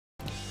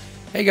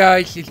Hey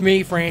guys, it's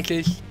me,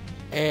 Francis,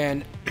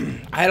 and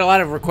I had a lot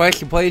of requests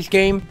to play this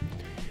game,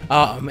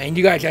 and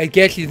you guys, I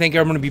guess you think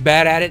I'm going to be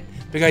bad at it,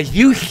 because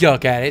you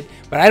suck at it,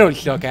 but I don't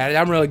suck at it,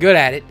 I'm really good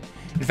at it.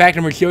 In fact,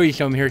 I'm going to show you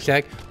something here in a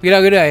sec. Look at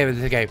how good I am at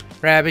this game.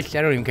 Rabbits,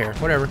 I don't even care,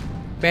 whatever.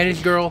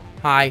 Bandage Girl,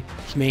 hi,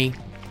 it's me.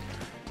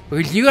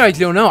 Because you guys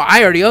don't know,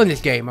 I already own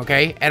this game,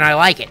 okay, and I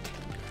like it.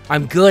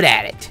 I'm good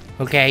at it,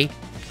 okay?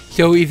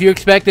 So if you're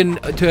expecting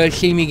to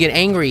see me get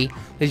angry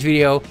this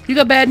video, you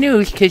got bad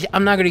news, because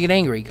I'm not going to get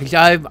angry, because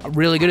I'm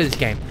really good at this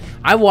game.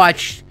 I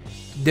watched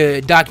the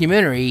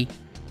documentary,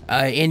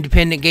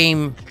 Independent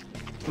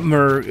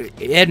Gamer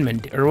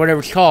Edmund, or whatever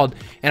it's called,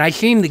 and I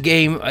seen the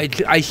game,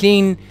 I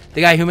seen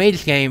the guy who made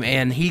this game,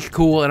 and he's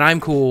cool, and I'm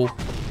cool,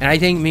 and I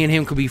think me and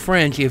him could be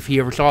friends if he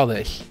ever saw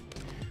this.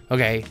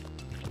 Okay,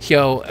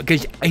 so,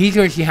 because he's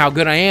going to see how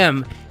good I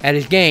am at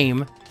his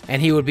game,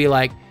 and he would be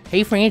like,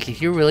 hey Francis,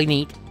 you're really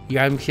neat.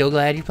 I'm so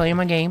glad you're playing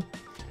my game.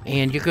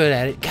 And you're good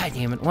at it. God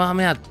damn it. Well, I'm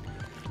not.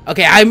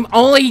 Okay, I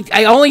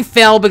only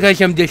fell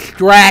because I'm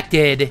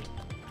distracted.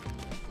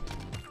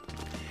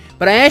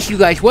 But I asked you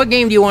guys, what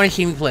game do you want to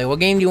see me play? What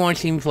game do you want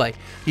to see me play?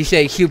 You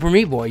say Super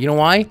Meat Boy. You know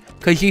why?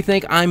 Because you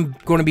think I'm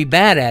going to be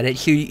bad at it,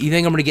 so you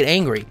think I'm going to get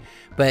angry.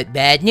 But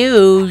bad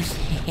news.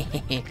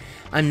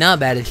 I'm not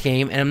bad at this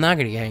game, and I'm not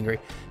going to get angry.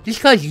 Just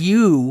because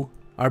you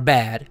are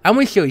bad. I'm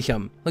going to show you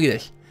something. Look at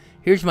this.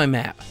 Here's my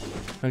map.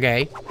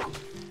 Okay?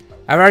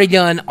 I've already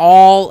done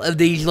all of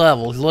these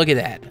levels. Look at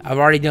that. I've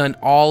already done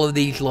all of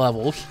these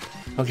levels.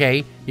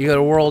 Okay, you go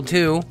to World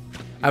 2.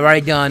 I've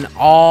already done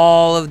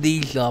all of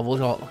these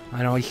levels. Oh,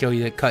 I don't want to show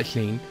you the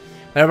cutscene.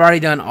 But I've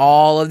already done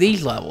all of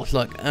these levels.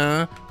 Look,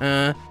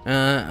 okay,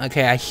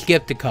 I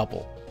skipped a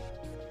couple.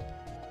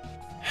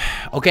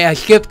 Okay, I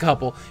skipped a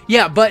couple.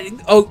 Yeah, but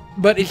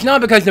it's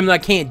not because I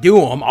can't do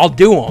them. I'll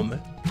do them.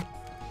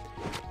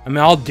 I mean,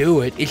 I'll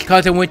do it. It's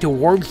because I went to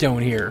Warp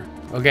Zone here.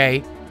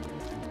 Okay?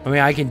 I mean,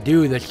 I can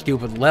do the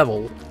stupid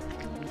level.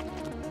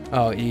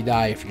 Oh, you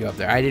die if you go up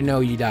there. I didn't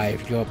know you die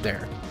if you go up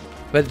there.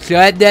 But so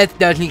that death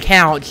doesn't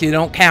count, so you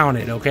don't count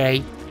it,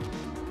 okay?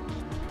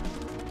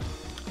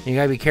 You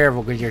gotta be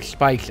careful because there's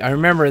spikes. I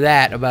remember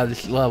that about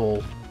this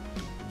level.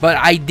 But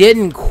I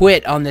didn't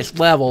quit on this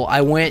level. I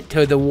went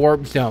to the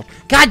warp zone.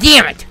 God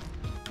damn it!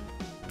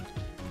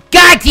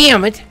 God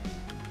damn it!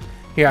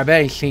 Here, I bet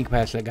I sneak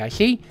past that guy.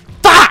 See?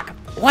 Fuck!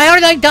 Why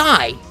did I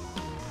die?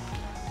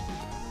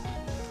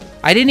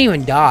 I didn't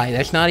even die.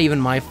 That's not even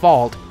my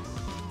fault.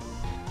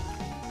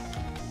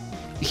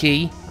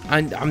 See?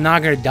 I'm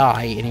not going to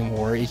die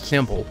anymore. It's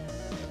simple.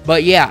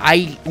 But yeah,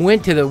 I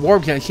went to the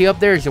warp zone. See, up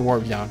there is the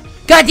warp zone.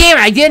 God damn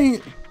it, I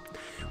didn't...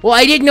 Well,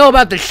 I didn't know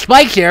about the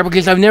spikes there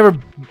because I've never...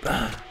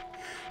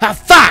 Ah,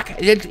 fuck!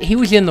 He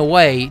was in the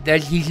way.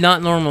 He's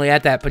not normally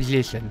at that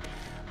position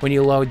when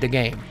you load the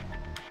game.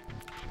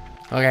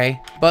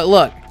 Okay? But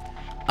look.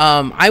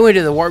 I went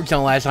to the warp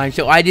zone last time,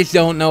 so I just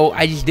don't know...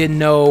 I just didn't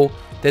know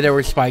that there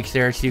were spikes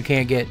there, so you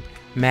can't get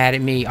mad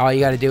at me. All you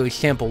gotta do is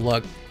simple.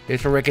 Look,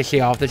 there's a ricochet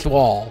off this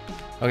wall.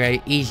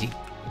 Okay, easy.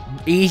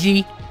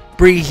 Easy,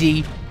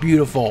 breezy,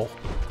 beautiful.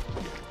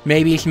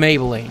 Maybe it's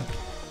Maybelline.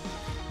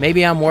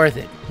 Maybe I'm worth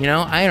it. You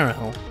know, I don't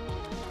know.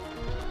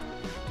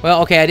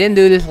 Well, okay, I didn't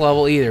do this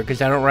level either,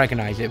 because I don't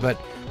recognize it,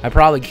 but I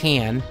probably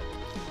can.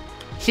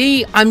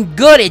 See, I'm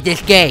good at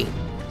this game.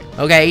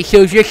 Okay,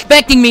 so if you're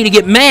expecting me to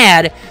get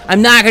mad,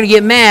 I'm not gonna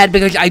get mad,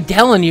 because I'm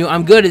telling you,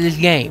 I'm good at this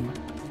game.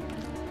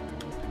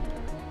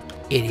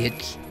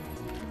 Idiots.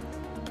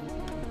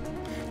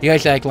 You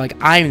guys act like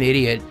I'm an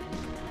idiot.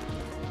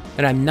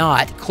 And I'm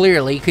not,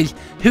 clearly, because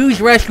who's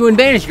rescuing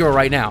Bandage Girl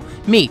right now?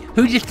 Me.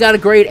 Who just got a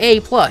grade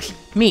A+?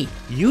 Me.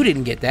 You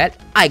didn't get that.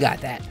 I got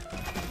that.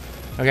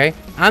 Okay?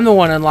 I'm the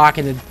one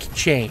unlocking the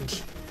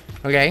chains.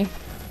 Okay?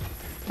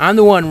 I'm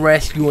the one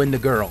rescuing the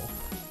girl.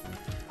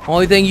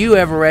 Only thing you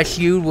ever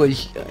rescued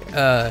was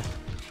a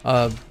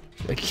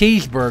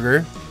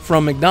cheeseburger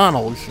from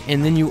McDonald's,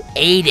 and then you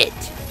ate it.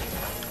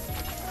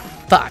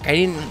 Fuck, I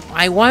didn't...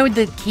 Why would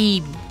the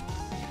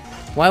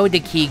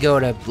key go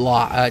to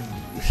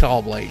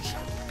Saw Blades?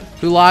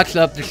 Who locks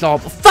up the Saw...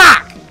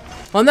 Fuck!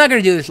 Well, I'm not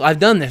gonna do this. I've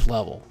done this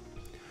level.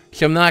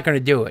 So I'm not gonna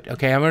do it,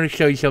 okay? I'm gonna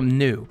show you something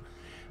new.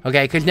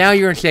 Okay, because now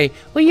you're gonna say,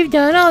 well, you've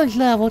done all these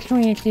levels,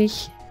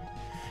 Francis.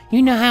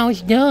 You know how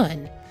it's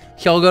done.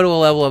 So I'll go to a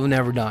level I've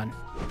never done.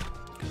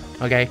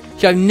 Okay?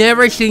 So I've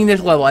never seen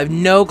this level. I have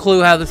no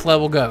clue how this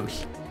level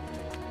goes.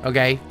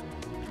 Okay?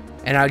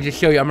 And I'll just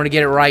show you. I'm gonna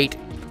get it right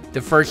the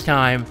first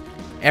time,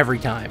 every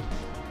time.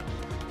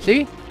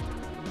 See?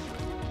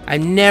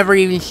 I've never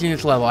even seen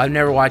this level. I've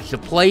never watched a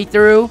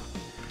playthrough.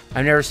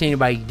 I've never seen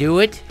anybody do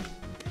it.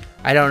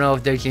 I don't know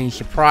if there's any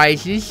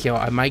surprises, so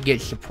I might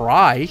get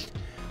surprised.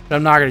 But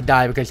I'm not going to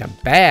die because I'm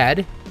bad.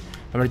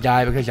 I'm going to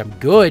die because I'm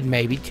good,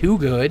 maybe. Too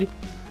good.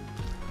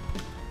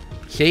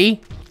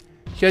 See?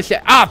 Just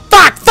say, ah,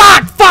 fuck,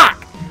 fuck,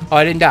 fuck! Oh,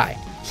 I didn't die.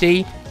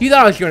 See? You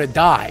thought I was going to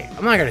die.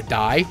 I'm not going to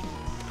die.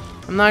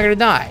 I'm not going to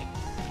die.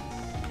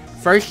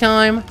 First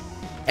time,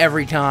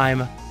 every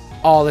time,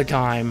 all the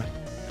time.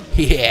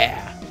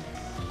 Yeah.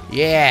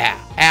 Yeah.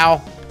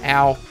 Ow.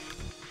 Ow.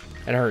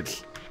 That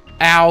hurts.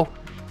 Ow.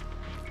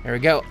 There we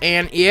go.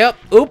 And, yep.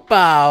 Oop.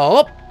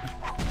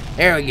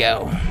 There we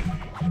go.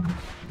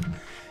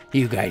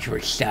 You guys were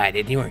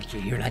excited, weren't you?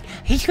 You're like,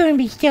 he's gonna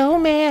be so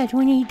mad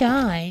when he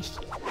dies.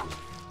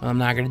 Well, I'm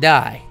not gonna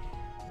die.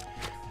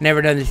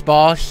 Never done this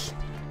boss.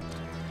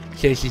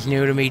 So this is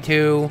new to me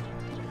too.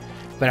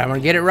 But I'm gonna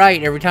get it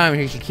right every time.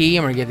 Here's the key.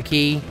 I'm gonna get the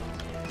key.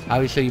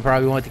 Obviously, you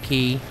probably want the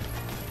key.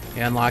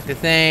 You unlock the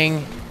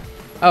thing.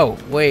 Oh,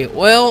 wait.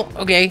 Well,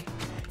 okay.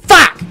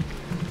 Fuck!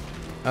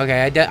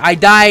 Okay, I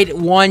died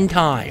one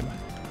time.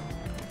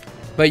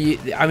 But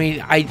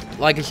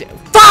like I said,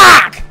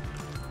 fuck!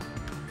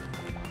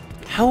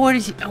 What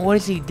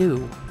does he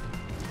do?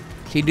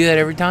 Does he do that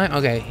every time?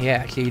 Okay,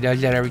 yeah, see, he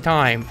does that every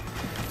time.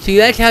 See,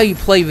 that's how you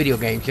play video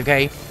games,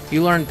 okay?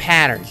 You learn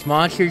patterns.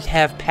 Monsters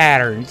have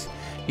patterns.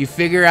 You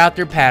figure out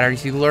their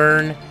patterns. You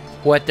learn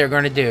what they're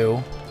gonna do.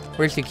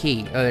 Where's the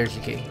key? Oh, there's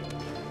the key.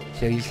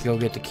 So you just go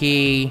get the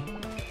key.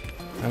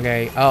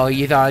 Okay. Oh,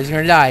 you thought I was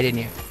gonna die,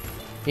 didn't you?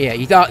 Yeah,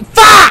 you thought.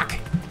 Fuck!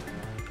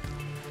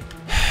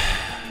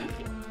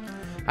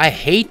 I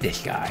hate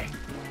this guy.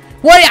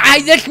 What?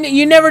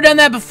 You never done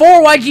that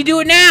before. Why'd you do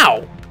it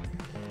now?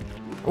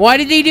 Why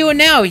did he do it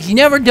now? He's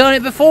never done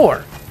it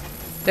before.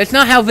 That's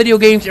not how video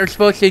games are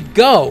supposed to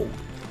go.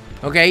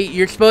 Okay?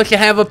 You're supposed to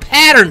have a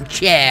pattern,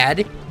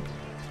 Chad.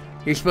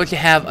 You're supposed to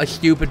have a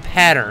stupid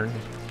pattern.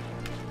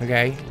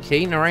 Okay?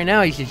 See? Now, right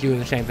now, he's just doing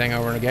the same thing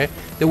over and again.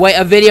 The way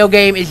a video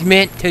game is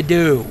meant to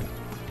do.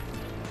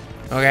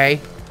 Okay?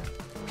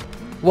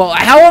 Well,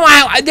 how am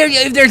I...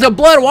 If there's a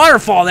blood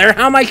waterfall there,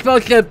 how am I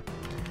supposed to...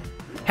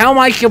 How am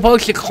I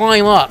supposed to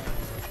climb up?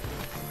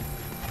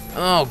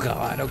 Oh,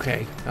 God.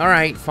 Okay.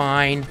 Alright,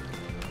 fine.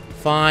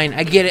 Fine.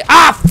 I get it.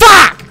 Ah,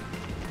 fuck!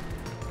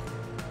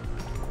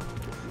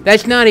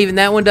 That's not even...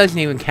 That one doesn't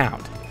even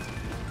count.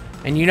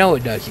 And you know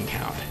it doesn't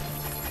count.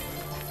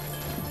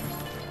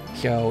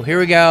 So, here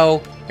we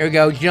go. Here we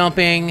go.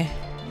 Jumping.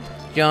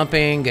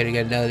 Jumping. Gotta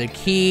get another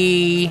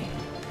key.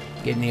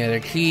 Getting the other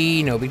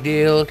key. No big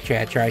deal.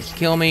 Chad tries to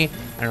kill me.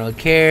 I don't really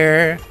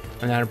care.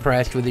 I'm not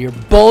impressed with your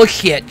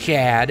bullshit,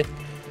 Chad.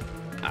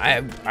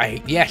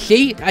 Yeah,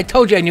 see? I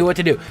told you I knew what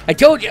to do. I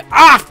told you.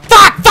 Ah,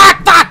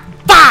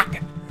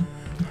 fuck!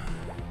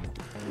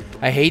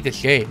 I hate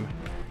this game.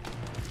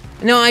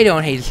 No, I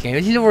don't hate this game.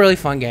 This is a really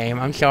fun game.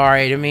 I'm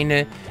sorry. I didn't mean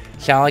to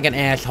sound like an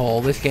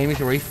asshole. This game is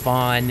really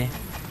fun.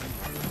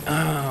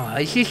 Oh,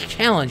 it's just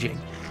challenging.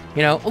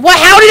 You know? What?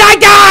 How did I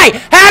die?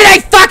 How did I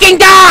fucking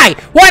die?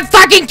 What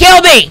fucking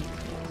killed me?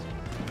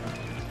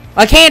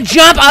 I can't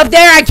jump up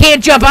there. I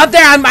can't jump up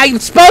there. I'm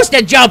supposed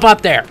to jump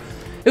up there.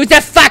 It was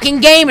the fucking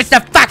game. It's the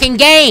fucking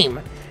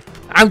game.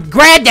 I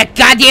grabbed that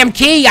goddamn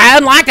key. I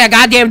unlocked that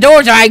goddamn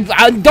doors.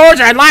 Doors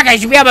are unlocked. I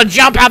should be able to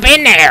jump up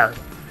in there.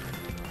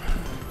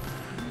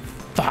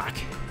 Fuck.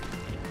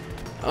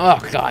 Oh,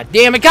 God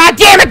damn it. God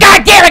damn it.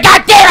 God damn it.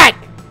 God damn it.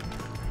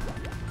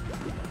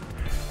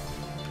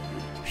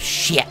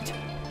 Shit.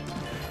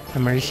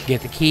 I'm gonna just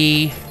get the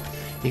key.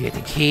 You get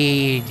the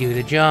key. You do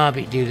the job.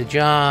 You do the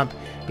job.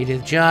 You do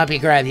the job. You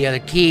grab the other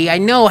key. I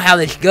know how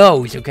this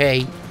goes,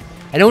 okay?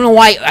 I don't know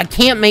why I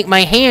can't make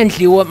my hands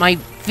do what my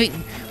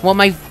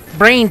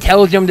brain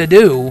tells them to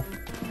do.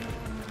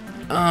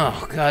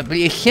 Oh, God. But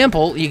it's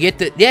simple. You get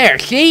the... There,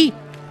 see?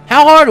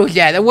 How hard was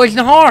that? That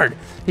wasn't hard.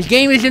 This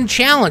game isn't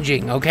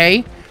challenging,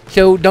 okay?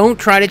 So don't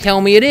try to tell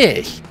me it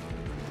is.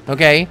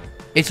 Okay?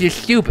 It's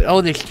just stupid.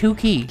 Oh, there's 2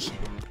 keys.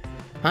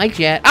 Hi,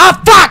 Chad. Oh,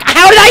 fuck!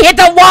 How did I hit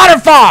the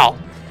waterfall?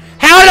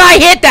 How did I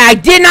hit that? I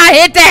did not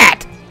hit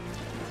that!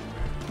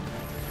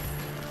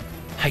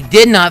 I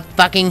did not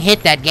fucking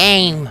hit that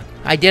game.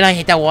 I did not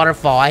hit that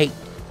waterfall.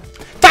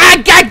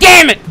 Fuck! God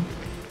damn it!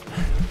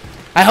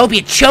 I hope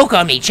you choke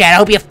on me, Chad. I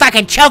hope you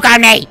fucking choke on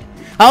me!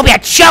 I hope you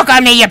choke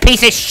on me, you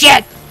piece of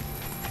shit!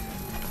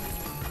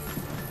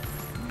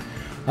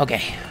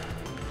 Okay.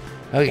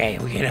 Okay,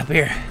 we get up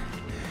here.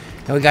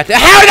 And we got the...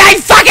 How did I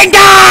fucking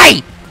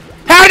die?!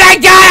 How did I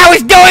die? I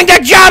was doing the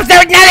jumps! There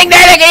was nothing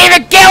there that could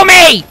even kill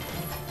me!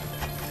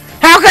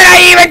 How could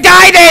I even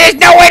die there? There's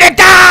no way to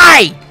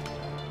die!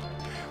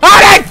 How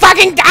did I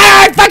fucking die?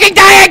 How did I fucking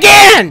die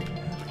again?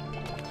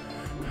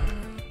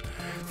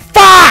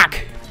 Fuck!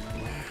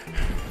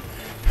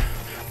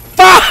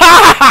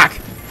 Fuck!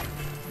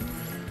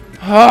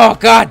 Oh,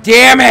 God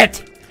damn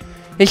it!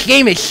 This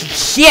game is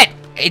shit!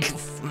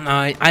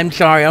 I'm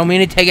sorry, I don't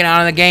mean to take it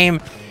out of the game.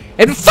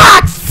 And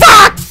fuck!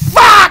 Fuck!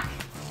 Fuck!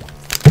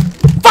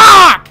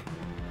 Fuck!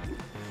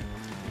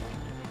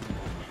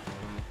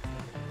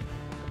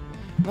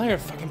 I'm not gonna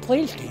fucking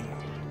play this game.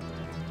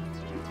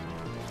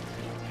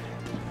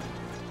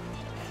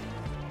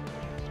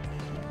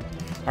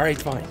 Alright,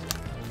 fine.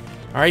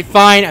 Alright,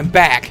 fine, I'm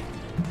back.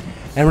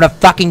 And I'm gonna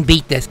fucking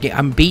beat this game.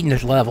 I'm beating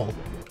this level.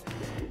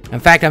 In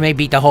fact, I may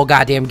beat the whole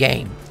goddamn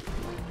game.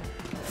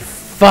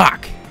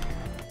 Fuck.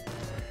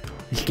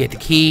 Just get the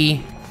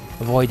key.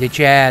 Avoid the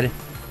Chad.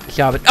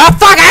 Stop it. Oh,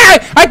 fuck!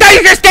 I thought you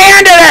were gonna stay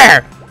under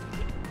there!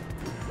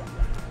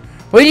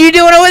 What are you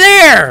doing over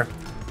there?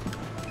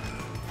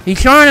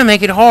 He's trying to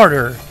make it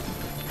harder.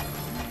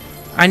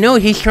 I know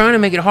he's trying to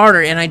make it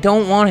harder, and I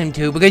don't want him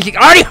to, because it's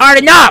already hard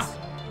enough!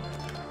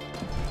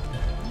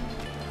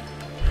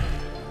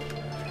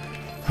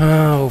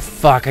 Oh,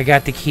 fuck. I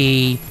got the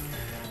key.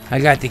 I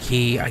got the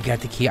key. I got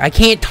the key. I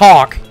can't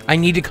talk. I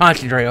need to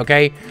concentrate,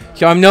 okay?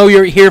 So I know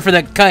you're here for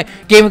the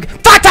game.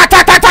 Fuck, fuck,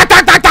 fuck, fuck, fuck,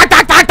 fuck, fuck, fuck,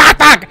 fuck, fuck, fuck,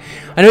 fuck.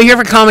 I know you're here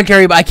for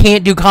commentary, but I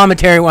can't do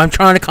commentary when I'm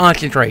trying to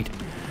concentrate.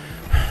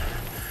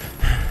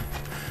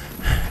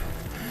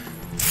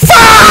 Fuck!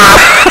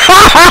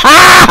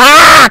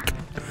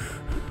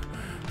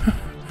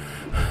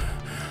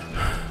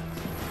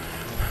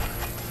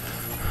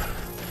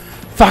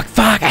 Fuck,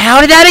 fuck.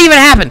 How did that even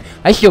happen?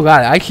 I still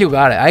got it. I still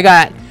got it. I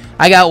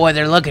got what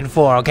they're looking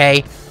for,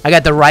 okay? I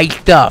got the right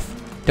stuff.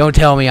 Don't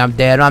tell me I'm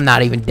dead. I'm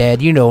not even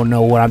dead. You don't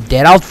know when I'm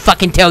dead. I'll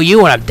fucking tell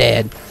you when I'm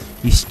dead.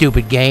 You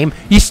stupid game.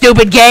 You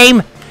stupid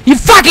game! You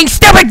fucking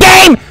stupid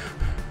game!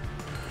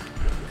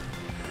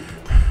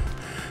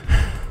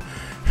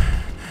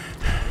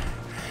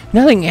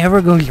 Nothing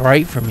ever goes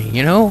right for me,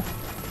 you know?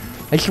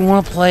 I just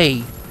want to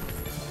play.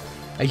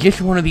 I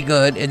just want to be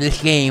good at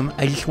this game.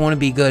 I just want to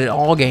be good at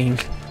all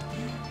games.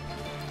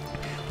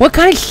 What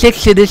kind of sick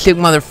sadistic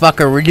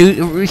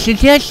motherfucker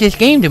suggests this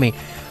game to me?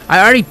 I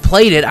already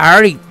played it.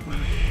 I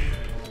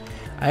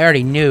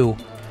already knew.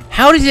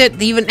 How does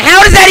that even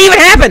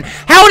happen?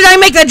 How did I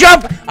make the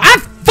jump?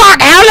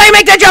 Fuck! How did I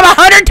make that jump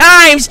 100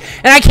 times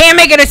and I can't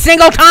make it a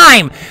single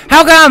time?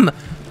 How come?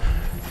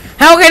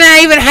 How can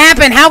that even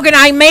happen? How can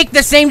I make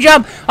the same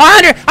jump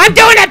 100? I'm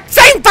doing the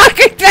same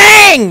fucking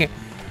thing!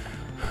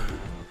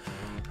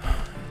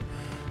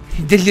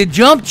 Does the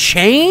jump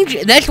change?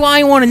 That's why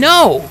I want to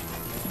know.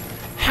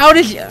 How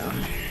does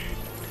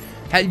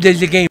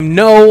the game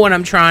know when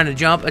I'm trying to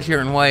jump a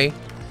certain way?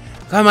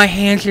 God, my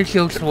hands are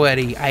so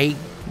sweaty. I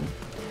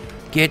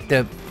get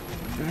the...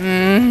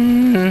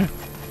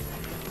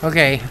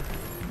 Okay.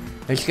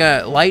 It's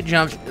got light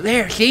jumps.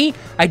 There, see?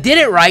 I did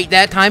it right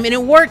that time, and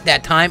it worked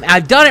that time.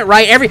 I've done it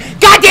right every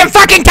goddamn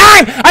fucking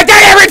time! I've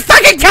done it every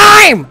fucking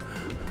time!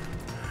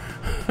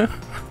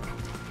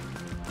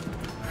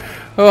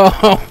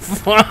 Oh,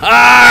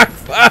 fuck!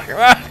 Fuck!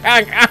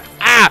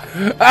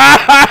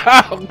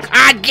 Oh,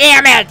 god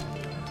damn it!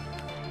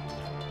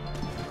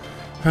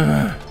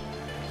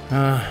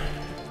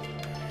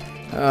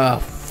 Oh,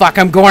 fuck,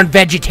 I'm going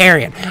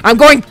vegetarian. I'm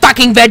going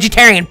fucking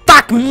vegetarian.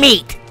 Fuck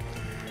meat!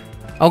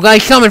 Oh, God,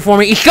 he's coming for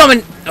me. He's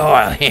coming.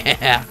 Oh,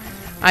 yeah.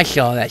 I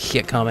saw that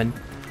shit coming.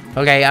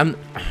 Okay,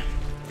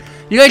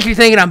 you guys are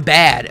thinking I'm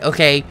bad,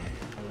 okay?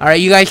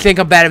 Alright, you guys think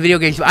I'm bad at video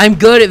games. I'm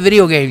good at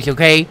video games,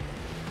 okay?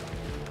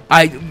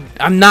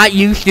 I'm not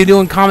used to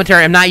doing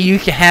commentary. I'm not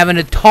used to having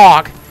to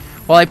talk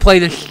while I play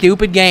this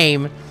stupid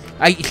game.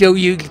 So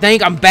you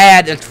think I'm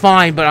bad, that's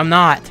fine, but I'm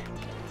not.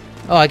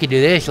 Oh, I could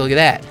do this. Look at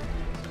that.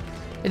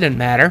 It doesn't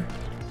matter.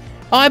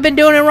 Oh, I've been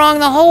doing it wrong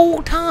the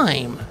whole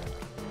time.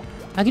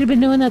 I could have been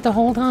doing that the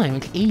whole time.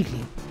 It's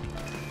easy.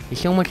 It's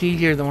so much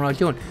easier than what I was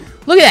doing.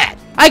 Look at that.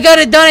 I could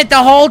have done it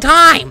the whole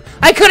time.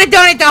 I could have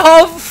done it the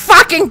whole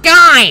fucking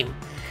time.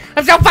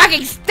 I'm so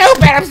fucking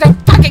stupid. I'm so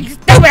fucking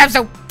stupid. I'm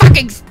so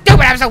fucking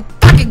stupid. I'm so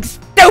fucking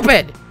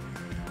stupid.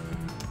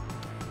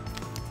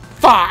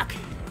 Fuck.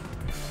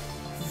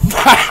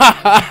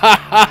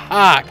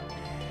 Fuck.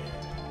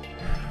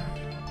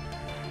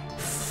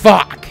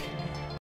 Fuck.